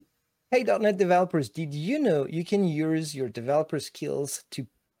Hey, .NET developers, did you know you can use your developer skills to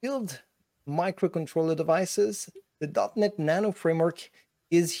build microcontroller devices? The .NET Nano framework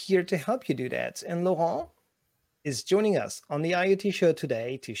is here to help you do that. And Laurent is joining us on the IoT show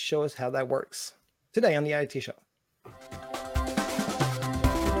today to show us how that works. Today on the IoT show.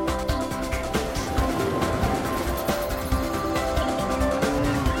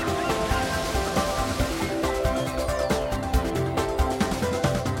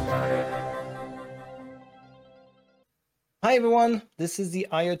 Hi, everyone. This is the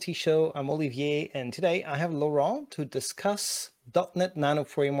IoT show. I'm Olivier, and today I have Laurent to discuss .NET Nano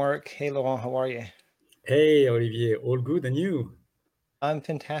Framework. Hey, Laurent, how are you? Hey, Olivier, all good, and you? I'm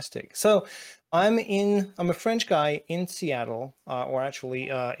fantastic. So I'm a French guy in Seattle, or actually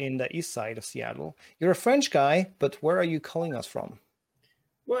in the east side of Seattle. You're a French guy, but where are you calling us from?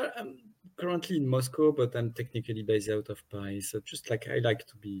 Well, I'm currently in Moscow, but I'm technically based out of Paris. So just like I like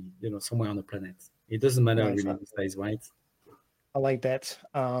to be, somewhere on the planet. It doesn't matter Nice. really the size, right? I like that.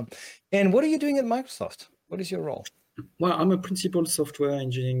 And what are you doing at Microsoft? What is your role? Well, I'm a principal software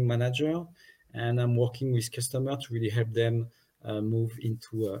engineering manager, and I'm working with customers to really help them move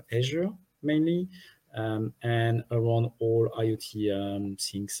into Azure mainly, and around all IoT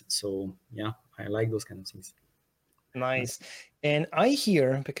things. So yeah, I like those kind of things. Nice. And I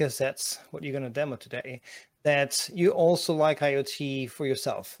hear, because that's what you're going to demo today, that you also like IoT for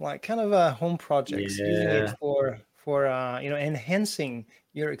yourself, like kind of home projects, using it Yeah. for enhancing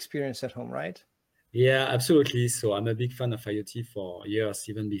your experience at home, right? Yeah, absolutely. So I'm a big fan of IoT for years,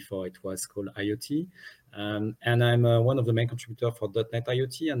 even before it was called IoT. And I'm one of the main contributors for .NET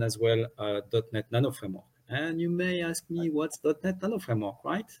IoT and as well .NET Nano Framework. And you may ask me, what's .NET Nano Framework,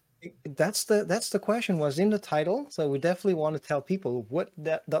 right? That's the question was in the title. So we definitely want to tell people what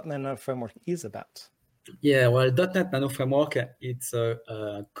that .NET framework is about. Yeah, well, .NET Nano Framework, it's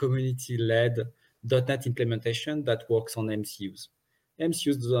a community-led .NET implementation that works on MCUs.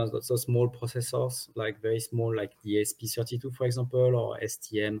 MCUs, those are small processors, like very small, like the ESP32, for example, or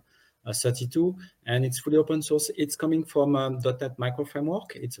STM32, and it's fully open source. It's coming from .NET Micro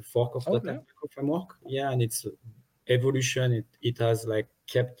Framework. It's a fork of Okay. .NET Micro Framework. Yeah, and it's evolution. It has like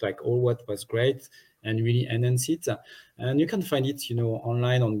kept like all what was great and really enhanced it. And you can find it,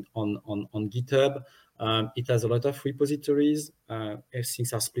 online on GitHub. It has a lot of repositories.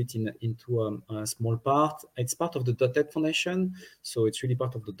 Things are split into a small part. It's part of the .NET Foundation, so it's really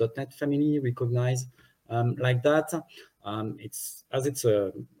part of the .NET family, recognized like that. It's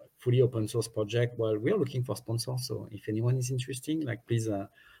a fully open source project. Well, we are looking for sponsors, so if anyone is interested, like please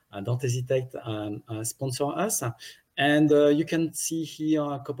don't hesitate, sponsor us. And you can see here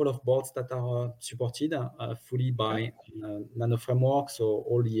a couple of boards that are supported fully by Nano Framework. So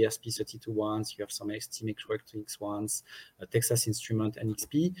all the ESP32 ones, you have some ST Electronics ones, Texas Instrument, and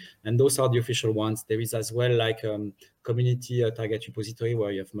XP, and those are the official ones. There is as well like community target repository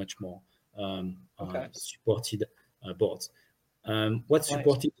where you have much more supported boards. What's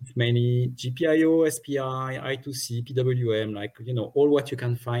supported is mainly GPIO, SPI, I2C, PWM, like, all what you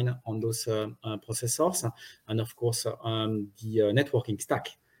can find on those processors. And of course, the networking stack,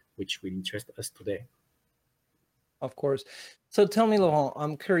 which will interest us today. Of course. So tell me, Laurent,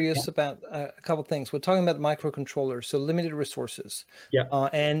 I'm curious about a couple of things. We're talking about microcontrollers, so limited resources. Yeah.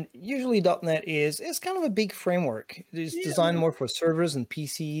 And usually .NET is kind of a big framework. It is designed more for servers and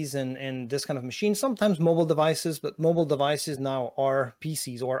PCs and this kind of machine, sometimes mobile devices, but mobile devices now are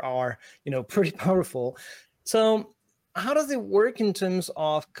PCs or are, pretty powerful. So how does it work in terms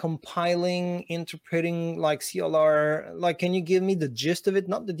of compiling, interpreting like CLR? Like, can you give me the gist of it?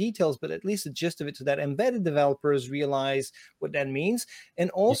 Not the details, but at least the gist of it so that embedded developers realize what that means. And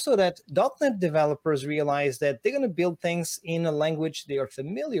also that .NET developers realize that they're going to build things in a language they are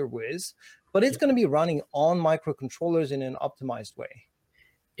familiar with, but it's going to be running on microcontrollers in an optimized way.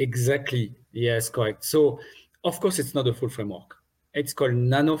 Exactly. Yes, correct. So, of course, it's not a full framework. It's called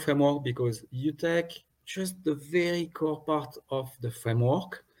Nano Framework because you take just the very core part of the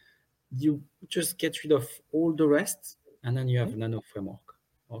framework, you just get rid of all the rest, and then you have Nano Framework.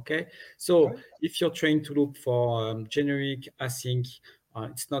 Okay. So if you're trying to look for generic async,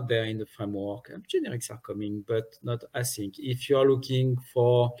 it's not there in the framework. Generics are coming, but not async. If you are looking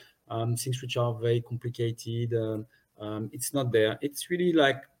for things which are very complicated, it's not there. It's really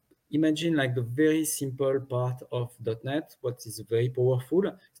like, imagine like the very simple part of .NET, what is very powerful,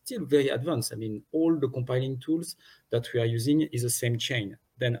 still very advanced. I mean, all the compiling tools that we are using is the same chain.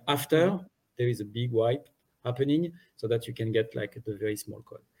 Then after, there is a big wipe happening so that you can get like the very small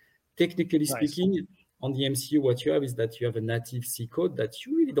code. Technically speaking, on the MCU, what you have is that you have a native C code that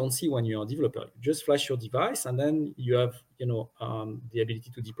you really don't see when you're a developer. You just flash your device, and then you have, the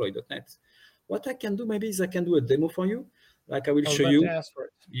ability to deploy .NET. What I can do maybe is I can do a demo for you. Like I will I was show about to you. ask for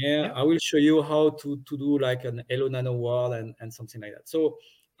it. Yeah, Yeah. I will show you how to do like an Hello Nano world and something like that. So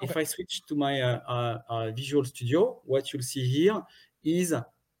if Okay. I switch to my Visual Studio, what you'll see here is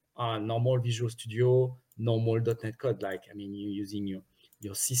normal Visual Studio, normal .NET code. Like, I mean, you're using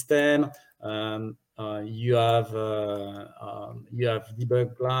your system. You have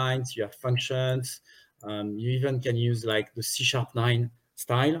debug lines, you have functions. You even can use like the C#9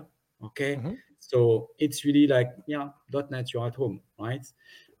 style. Okay. Mm-hmm. So it's really like, .NET, you're at home, right?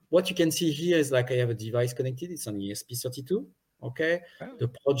 What you can see here is like I have a device connected. It's on ESP32. Okay. Okay. The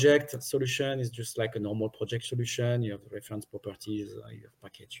project solution is just like a normal project solution. You have reference properties, you have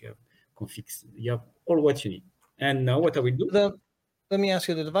package, you have configs, you have all what you need. And now what I will do? Let me ask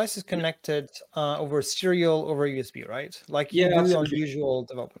you, the device is connected over serial over USB, right? Like you Yeah, do on absolutely. usual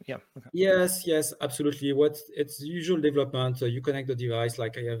development. Yeah. Okay. Yes, absolutely. It's usual development. You connect the device,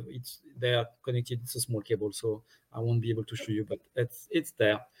 like I have. They are connected. It's a small cable, so I won't be able to show you, but it's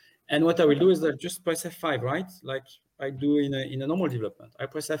there. And what I will Okay. do is that just press F5, right? Like I do in a normal development. I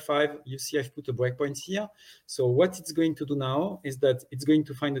press F5. You see, I've put a breakpoint here. So what it's going to do now is that it's going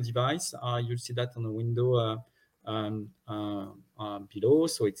to find the device. You'll see that on the window below.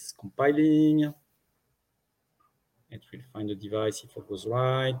 So it's compiling. It will find the device if it goes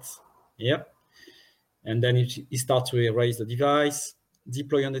right. Yep. And then it starts to erase the device,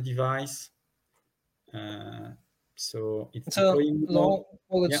 deploy on the device. So it's So deploying now.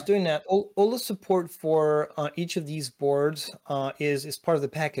 while it's Yeah, doing that, all the support for each of these boards is part of the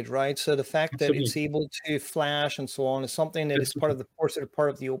package, right? So the fact that it's absolutely. able to flash and so on is something that is part of the course that are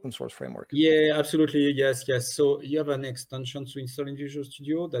part of the open source framework. Yeah, absolutely. Yes. So you have an extension to install in Visual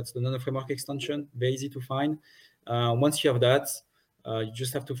Studio. That's the nanoFramework extension. Very easy to find. Once you have that, you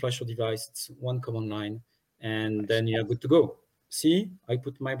just have to flash your device. It's one command line, and Nice. then you are good to go. See, I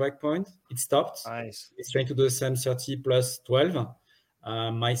put my breakpoint. It stopped. Nice. It's trying to do the same 30 plus 12.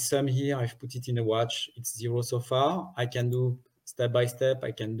 My sum here, I've put it in a watch. It's 0 so far. I can do step by step.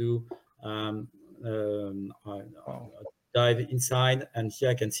 I can do um, um, uh, Wow. dive inside, and here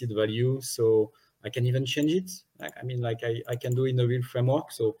I can see the value. So I can even change it. I can do in the real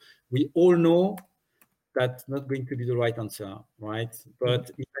framework. So we all know that's not going to be the right answer, right?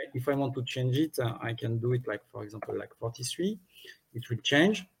 But if I want to change it, I can do it like, for example, like 43. It will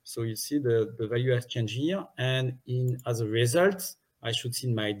change. So you see the value has changed here. And as a result, I should see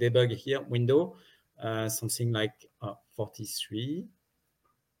in my debug here window, something like 43.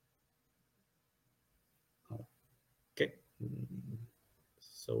 Okay.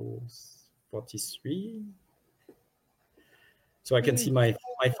 So 43. So I can see my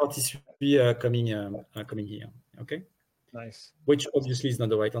 43 coming here. Okay. Nice. Which obviously is not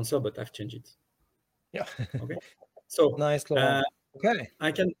the right answer, but I've changed it. Yeah. Okay. So Nice, Laurent. Okay.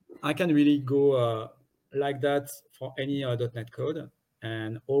 I can really go like that for any .NET code,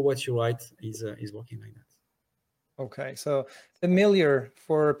 and all what you write is working like that. Okay, so familiar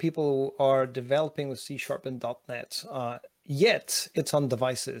for people who are developing with C# and .NET, yet it's on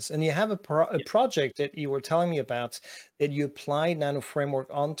devices. And you have a project that you were telling me about that you applied nanoFramework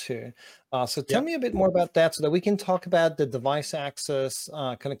onto. So tell me a bit more about that so that we can talk about the device access,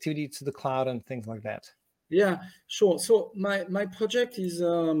 connectivity to the cloud and things like that. Yeah, sure. So my project is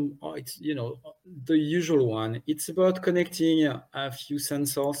it's the usual one. It's about connecting a few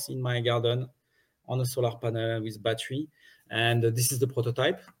sensors in my garden on a solar panel with battery, and this is the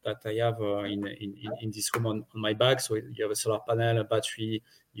prototype that I have in this room on my bag. So you have a solar panel, a battery,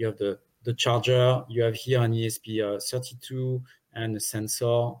 you have the charger, you have here an ESP32 and a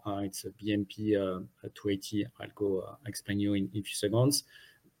sensor. It's a BMP 280. I'll go explain you in a few seconds.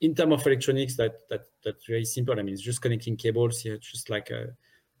 In terms of electronics, that's very simple. I mean, it's just connecting cables here, just like a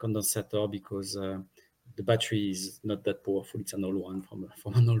condensator, because the battery is not that powerful. It's an old one from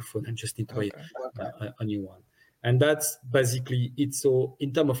an old phone. I just need to buy a new one. And that's basically it. So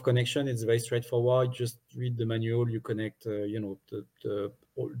in terms of connection, it's very straightforward. Just read the manual. You connect, all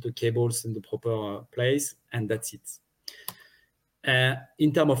the cables in the proper place, and that's it.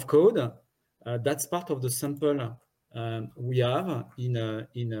 In terms of code, that's part of the sample we have in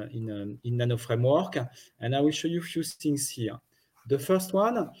nanoFramework, and I will show you a few things here. The first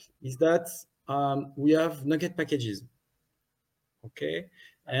one is that we have Nugget packages. Okay,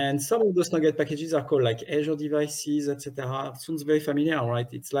 and some of those Nugget packages are called like Azure devices, etc. Sounds very familiar, right?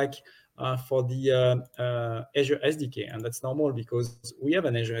 It's like for the Azure SDK, and that's normal because we have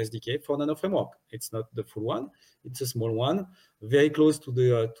an Azure SDK for nanoFramework. It's not the full one; it's a small one, very close to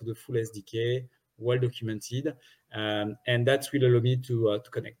the full SDK. well documented, and that will allow me to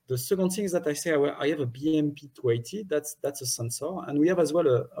connect. The second thing is that I say I have a BMP280. That's a sensor, and we have as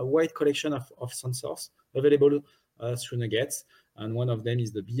well a wide collection of sensors available through Nuggets, and one of them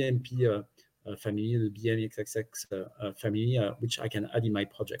is the BMP family, the BMXXX family, which I can add in my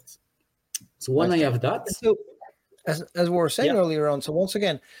project. So when Nice. I have that, And so as we were saying earlier on, so once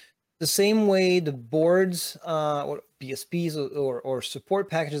again, the same way the boards or BSPs or support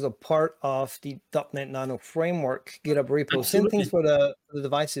packages are part of the .NET Nano framework GitHub repo. Same things for the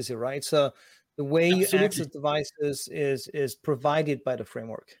devices here, right? So the way you access devices is provided by the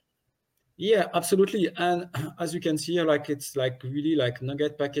framework. Yeah, absolutely. And as you can see, like it's like really like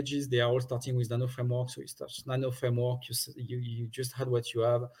Nugget packages. They are all starting with nanoFramework. So you start nanoFramework. You just had what you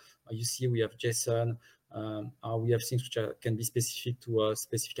have. You see, we have JSON. We have things which can be specific to a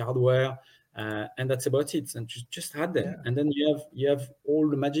specific hardware, and that's about it. And just add them, and then you have all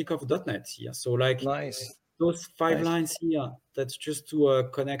the magic of .NET here. So like those 5 lines here, that's just to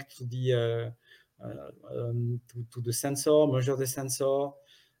connect to the to the sensor, measure the sensor.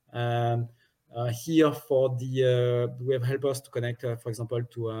 Here for the we have helpers to connect, for example,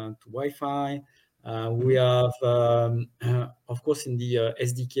 to Wi-Fi. We have, of course, in the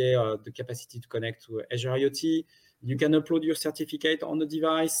SDK, the capacity to connect to Azure IoT. You can upload your certificate on the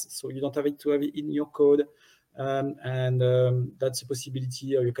device, so you don't have it to have it in your code. That's a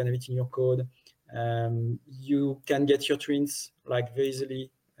possibility, or you can have it in your code. You can get your twins like very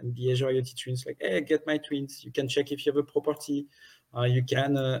easily, and the Azure IoT twins, like, hey, get my twins. You can check if you have a property. You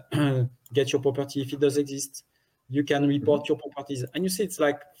can get your property if it does exist. You can report your properties, and you see it's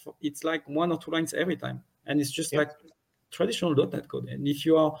like 1 or 2 lines every time, and it's just like traditional .NET code. And if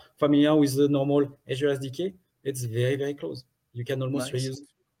you are familiar with the normal Azure SDK, it's very, very close. You can almost reuse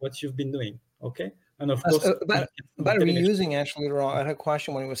what you've been doing. Okay, and of course, about reusing. Actually, Ron, I had a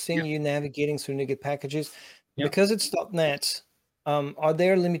question when I was seeing you navigating through NuGet packages. Because it's .NET, are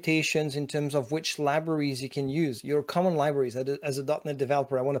there limitations in terms of which libraries you can use? Your common libraries as a .NET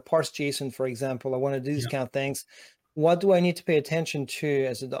developer. I want to parse JSON, for example. I want to do these kind of things. What do I need to pay attention to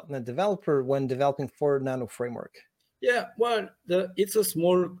as a .NET developer when developing for Nano Framework? Yeah, well, it's a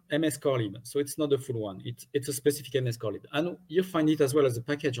small MS core lib, so it's not the full one. It's a specific MS core lib, and you find it as well as a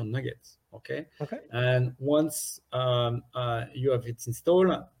package on Nuggets. Okay. And once you have it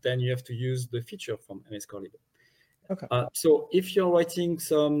installed, then you have to use the feature from MS core lib. So if you're writing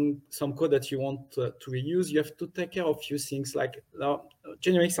some code that you want to reuse, you have to take care of a few things. Like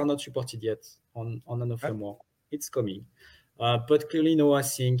generics are not supported yet on Nano Framework. It's coming, but clearly no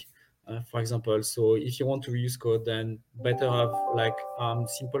async, for example. So if you want to reuse code, then better have like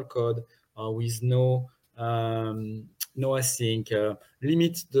simple code with no async.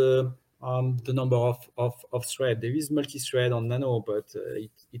 Limit the number of threads. There is multi-thread on Nano, but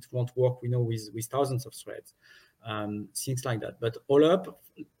it won't work, with thousands of threads. Things like that. But all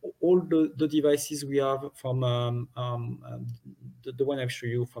the devices we have from the one I've shown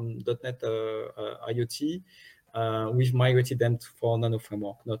you from .NET IoT, we've migrated them for Nano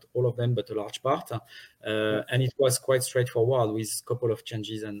Framework. Not all of them, but a large part. And it was quite straightforward with a couple of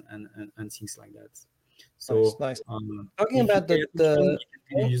changes and things like that. So nice. Talking about the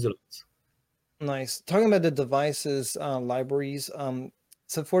use a lot. Nice. Talking about the devices, libraries.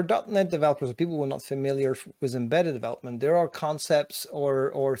 So for .NET developers, people who are not familiar with embedded development, there are concepts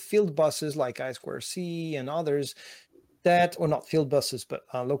or field buses like I2C and others that, or not field buses, but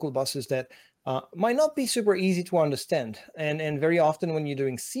local buses that might not be super easy to understand. And very often when you're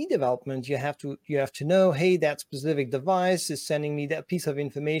doing C development, you have to know, hey, that specific device is sending me that piece of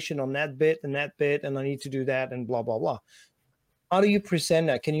information on that bit, and I need to do that, and blah, blah, blah. How do you present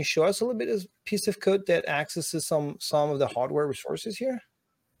that? Can you show us a little bit of piece of code that accesses some of the hardware resources here?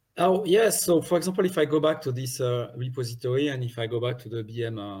 Oh, yes. So, for example, if I go back to this repository, and if I go back to the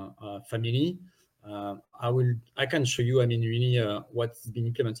BM family, I can show you, really what's been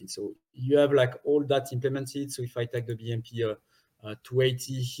implemented. So you have like all that implemented. So if I take the BMP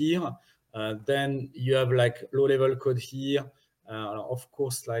 280 here, then you have like low-level code here. Of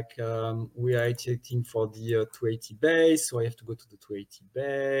course, like we are iterating for the 280 base, so I have to go to the 280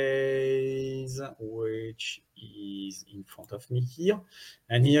 base, which is in front of me here.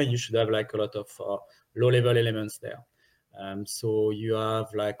 And here you should have like a lot of low-level elements there. So you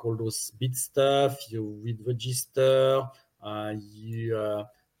have like all those bit stuff, you read register, you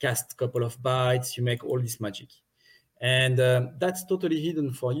cast a couple of bytes, you make all this magic. And that's totally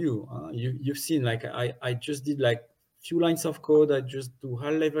hidden for you. You've seen, like, I just did like few lines of code. I just do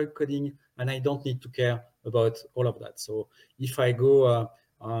high-level coding, and I don't need to care about all of that. So if I go,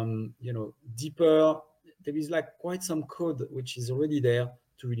 deeper, there is like quite some code which is already there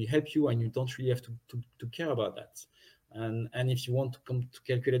really help you, and you don't really have to care about that. And if you want to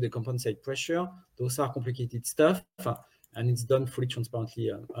calculate the compensate pressure, those are complicated stuff, and it's done fully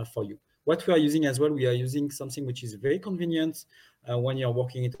transparently for you. What we are using as well, we are using something which is very convenient when you're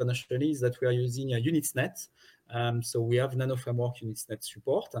working internationally, is that we are using a UnitsNet. So we have nanoFramework UnitsNet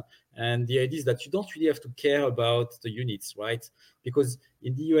support. And the idea is that you don't really have to care about the units, right? Because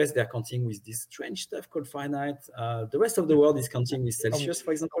in the US, they're counting with this strange stuff called Fahrenheit. The rest of the world is counting with Celsius,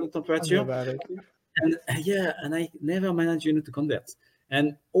 for example, the Tell me temperature. about it. And and I never managed to convert.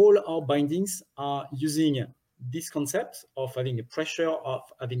 And all our bindings are using this concept of having a pressure, of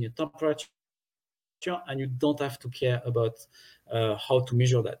having a temperature, and you don't have to care about how to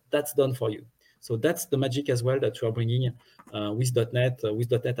measure that. That's done for you. So that's the magic as well that we are bringing with .NET,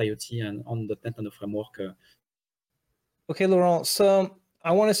 with .NET IoT, and on .NET nanoFramework. Okay, Laurent. So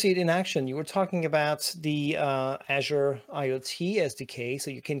I want to see it in action. You were talking about the Azure IoT SDK,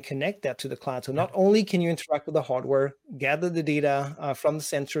 so you can connect that to the cloud. So not only can you interact with the hardware, gather the data from the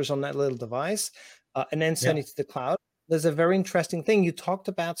sensors on that little device, and then send it to the cloud. There's a very interesting thing. You talked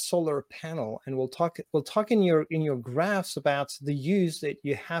about solar panel, and we'll talk in your graphs about the use that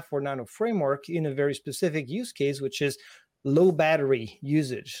you have for nanoFramework in a very specific use case, which is low battery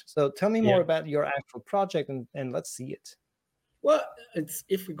usage. So tell me more about your actual project, and let's see it. Well,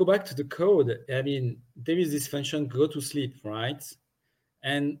 if we go back to the code, I mean, there is this function go to sleep, right?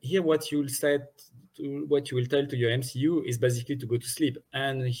 And here what you will tell to your MCU is basically to go to sleep.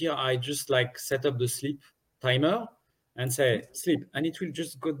 And here I just like set up the sleep timer and say sleep, and it will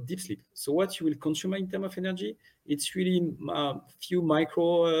just go deep sleep. So what you will consume in terms of energy, it's really few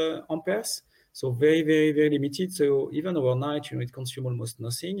micro amperes. So very, very, very limited. So even overnight, it consumes almost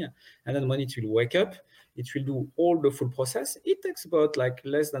nothing. And then when it will wake up, it will do all the full process. It takes about like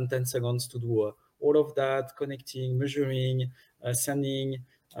less than 10 seconds to do all of that, connecting, measuring, sending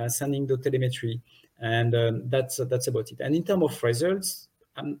the telemetry, and that's about it. And in terms of results,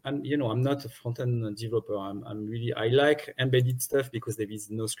 I'm not a front-end developer. I like embedded stuff because there is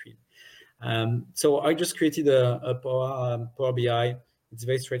no screen. So I just created a Power BI. It's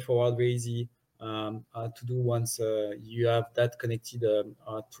very straightforward, very easy to do once you have that connected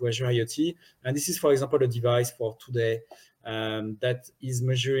to Azure IoT. And this is, for example, a device for today that is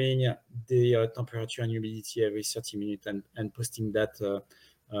measuring the temperature and humidity every 30 minutes and posting that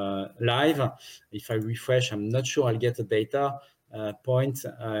live. If I refresh, I'm not sure I'll get a data point.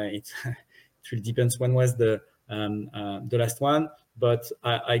 It will depend when was the last one, but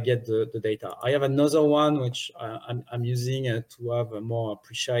I get the data. I have another one which I'm using to have a more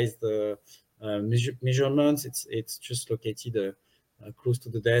precise measurements. It's just located close to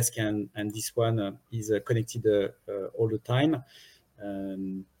the desk, and this one is connected all the time.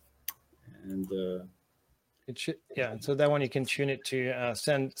 It should, so that one you can tune it to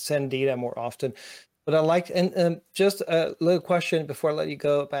send data more often. But I like, and just a little question before I let you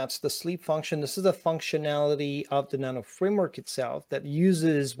go about the sleep function. This is a functionality of the nanoFramework itself that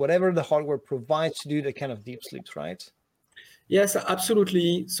uses whatever the hardware provides to do the kind of deep sleeps, right? Yes,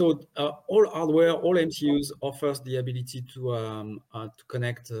 absolutely. So all hardware, all MCUs offers the ability to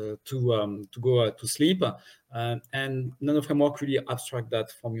connect to go to sleep, and nanoFramework really abstract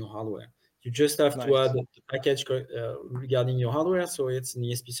that from your hardware. You just have to add the package regarding your hardware. So it's an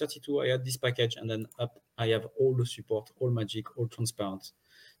ESP32. I add this package, and then I have all the support, all magic, all transparent.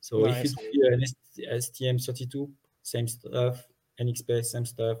 So if it's an STM32, same stuff. NXP, same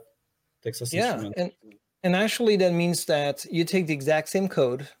stuff. Texas Instruments. And actually that means that you take the exact same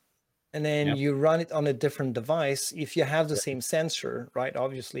code and then you run it on a different device if you have the same sensor, right?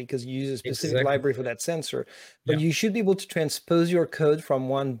 Obviously, because you use a specific library for that sensor. But you should be able to transpose your code from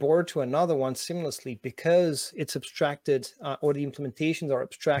one board to another one seamlessly because it's abstracted or the implementations are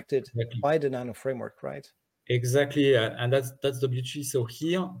abstracted by the nanoFramework, right? Exactly, and that's the beauty. So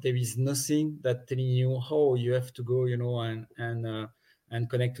here there is nothing that telling you how you have to go, and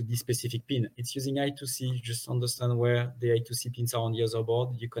connect to this specific pin. It's using I2C. You just understand where the I2C pins are on the other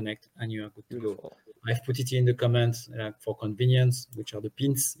board. You connect, and you are good to go. I've put it in the comments for convenience, which are the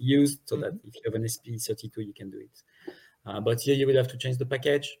pins used, so that if you have an SP32, you can do it. But here you will have to change the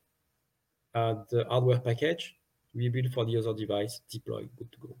package, the hardware package, rebuild for the other device, deploy, good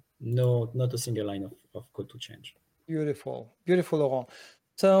to go. No, not a single line of code to change. Beautiful, beautiful, Laurent.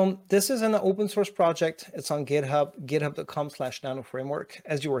 So this is an open source project. It's on GitHub, github.com/nanoFramework.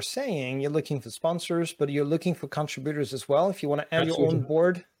 As you were saying, you're looking for sponsors, but you're looking for contributors as well. If you want to add your own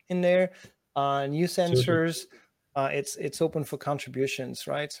board in there, new sensors, it's open for contributions,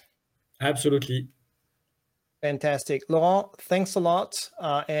 right? Absolutely. Fantastic. Laurent, thanks a lot,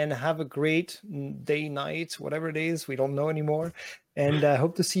 and have a great day, night, whatever it is. We don't know anymore. And I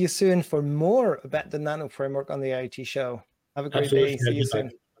hope to see you soon for more about the Nano Framework on the IoT show. Have a great day. Absolutely, I'll See you be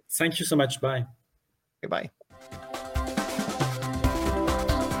back. soon. Thank you so much. Bye. Goodbye.